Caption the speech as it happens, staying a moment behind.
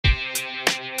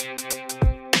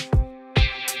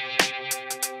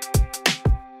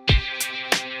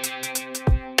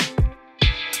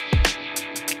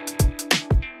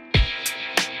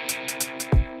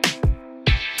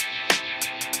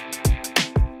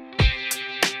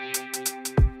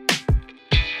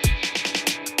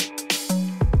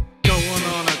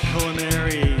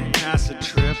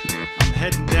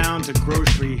a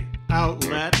grocery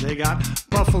outlet. They got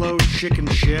buffalo chicken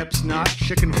chips, not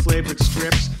chicken flavored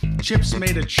strips. Chips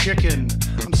made of chicken.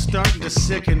 I'm starting to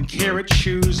sicken. Carrot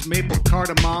shoes, maple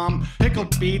cardamom,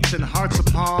 pickled beets and hearts of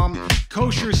palm.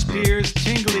 Kosher spears,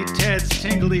 tingly Ted's,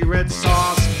 tingly red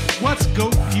sauce. What's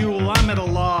goat fuel? I'm at a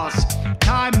loss.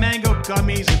 Thai mango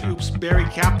gummies and oops berry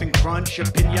Captain Crunch, a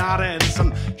pinata and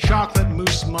some chocolate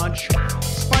mousse munch.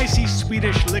 Spicy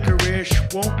Swedish licorice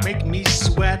won't make me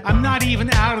sweat. I'm not even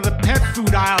out of the pet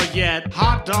food aisle yet.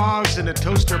 Hot dogs and a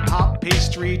toaster pop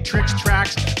pastry, Trix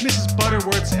Tracks, Mrs.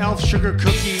 Butterworth's elf sugar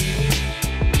cookie.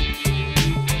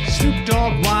 Snoop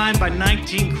Dogg wine by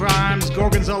 19 Crimes,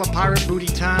 Gorgonzola pirate booty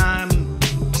time.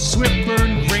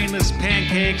 Swifburn grainless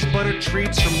pancakes, butter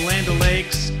treats from Land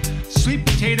O'Lakes. Sweet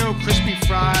potato, crispy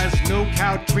fries, no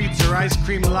cow treats or ice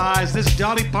cream lies. This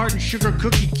Dolly Parton sugar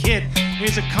cookie kit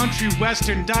is a country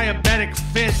western diabetic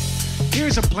fit.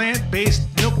 Here's a plant-based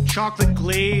milk chocolate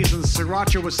glaze and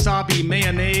sriracha wasabi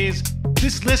mayonnaise.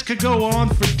 This list could go on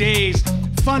for days.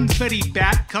 Funfetti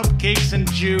bat cupcakes in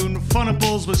June,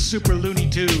 Funables with Super Looney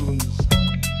Tunes.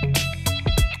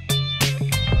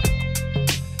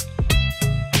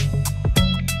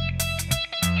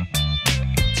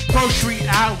 Grocery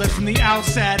outlet from the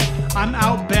outset. I'm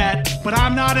out bet, but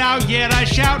I'm not out yet. I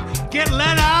shout, get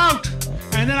let out!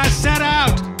 And then I set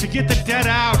out to get the dead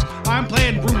out. I'm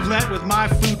playing roulette with my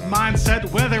food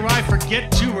mindset. Whether I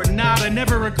forget to or not, I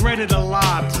never regret it a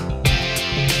lot.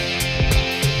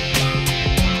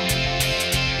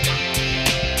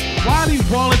 Wiley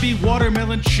Wallaby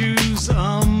watermelon chews,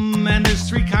 and there's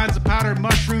 3 kinds of powder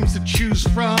mushrooms to choose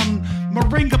from.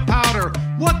 Moringa powder,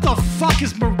 what the fuck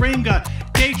is moringa?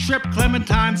 Day trip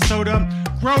clementine soda,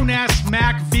 grown-ass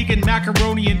mac, vegan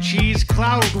macaroni and cheese,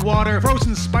 cloud water,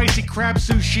 frozen spicy crab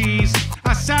sushis,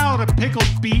 a salad of pickled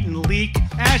beet and leek,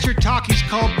 Azure Talkies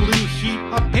called Blue Heat,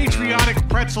 a patriotic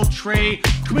pretzel tray,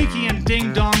 Twinkie and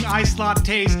Ding Dong iced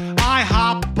lattes,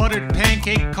 IHOP buttered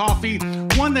pancake coffee,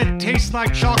 one that tastes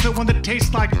like chocolate, one that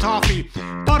tastes like toffee,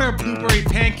 butter blueberry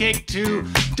pancake too,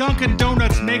 Dunkin'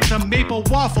 Donuts makes a maple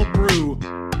waffle brew.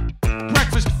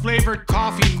 Breakfast flavored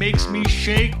coffee makes me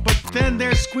shake, but then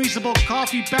there's squeezable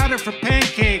coffee batter for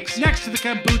pancakes. Next to the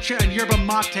kombucha and yerba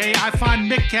mate, I find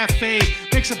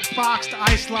McCafe makes a boxed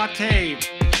iced latte.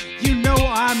 You know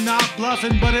I'm not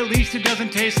bluffing, but at least it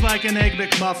doesn't taste like an Egg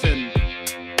McMuffin.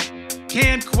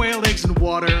 Canned quail eggs and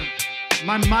water.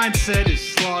 My mindset is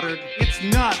slaughtered. It's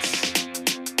nuts.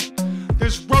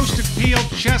 There's roasted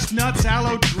peeled chestnuts,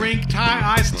 aloe drink,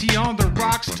 Thai iced tea on the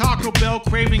rocks, Taco Bell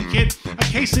craving kit, a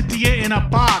quesadilla in a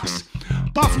box.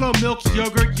 Buffalo milk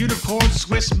yogurt, unicorn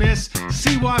Swiss Miss,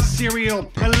 Siwa cereal,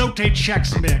 elote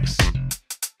Chex Mix.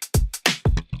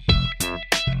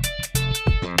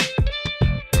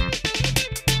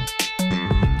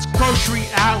 It's grocery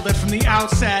outlet from the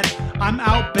outset. I'm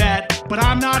out bet, but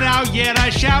I'm not out yet.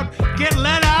 I shout, get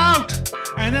let out!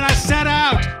 And then I set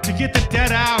out to get the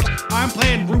dead out. I'm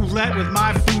playing roulette with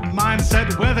my food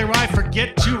mindset. Whether I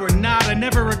forget to or not, I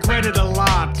never regret it a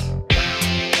lot.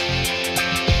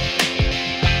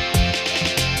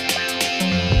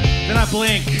 Then I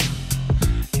blink.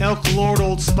 Elk Lord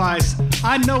Old Spice.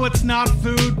 I know it's not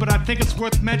food, but I think it's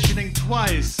worth mentioning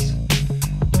twice.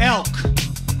 Elk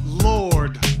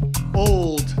Lord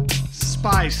Old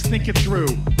Spice. Think it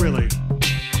through, really.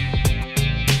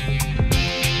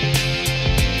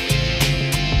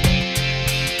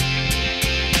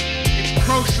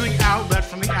 Grocery outlet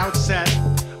from the outset.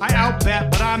 I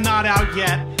outbet, but I'm not out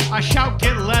yet. I shout,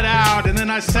 get let out, and then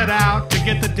I set out to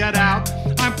get the dead out.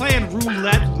 I'm playing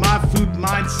roulette with my food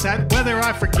mindset. Whether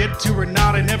I forget to or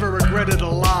not, I never regret it a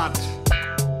lot.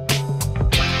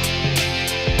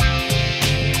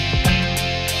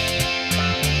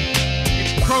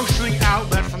 It's grocery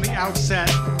outlet from the outset.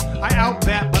 I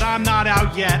outbet, but I'm not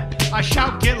out yet. I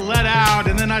shout, get let out,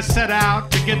 and then I set out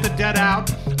to get the dead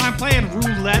out. I'm playing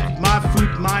roulette with my food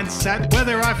mindset.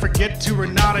 Whether I forget to or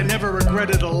not, I never regret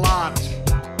it a lot.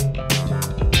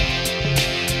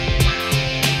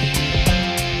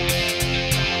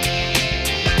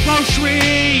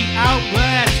 Grocery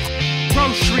outlet,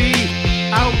 grocery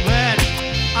outlet.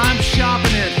 I'm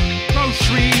shopping it,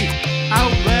 grocery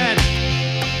outlet.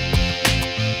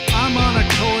 I'm on a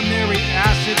culinary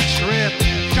acid trip,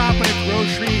 shopping at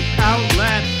grocery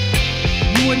outlet.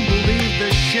 You wouldn't believe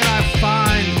the shit I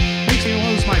find. Makes me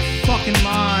lose my fucking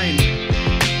mind.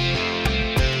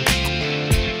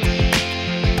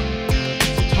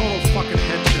 It's a total fucking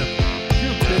head trip.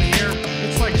 You've been here.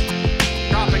 It's like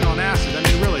dropping on acid. I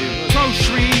mean, really.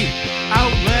 Grocery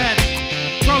outlet.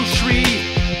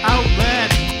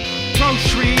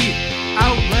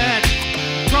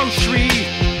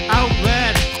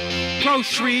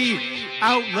 grocery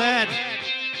outlet.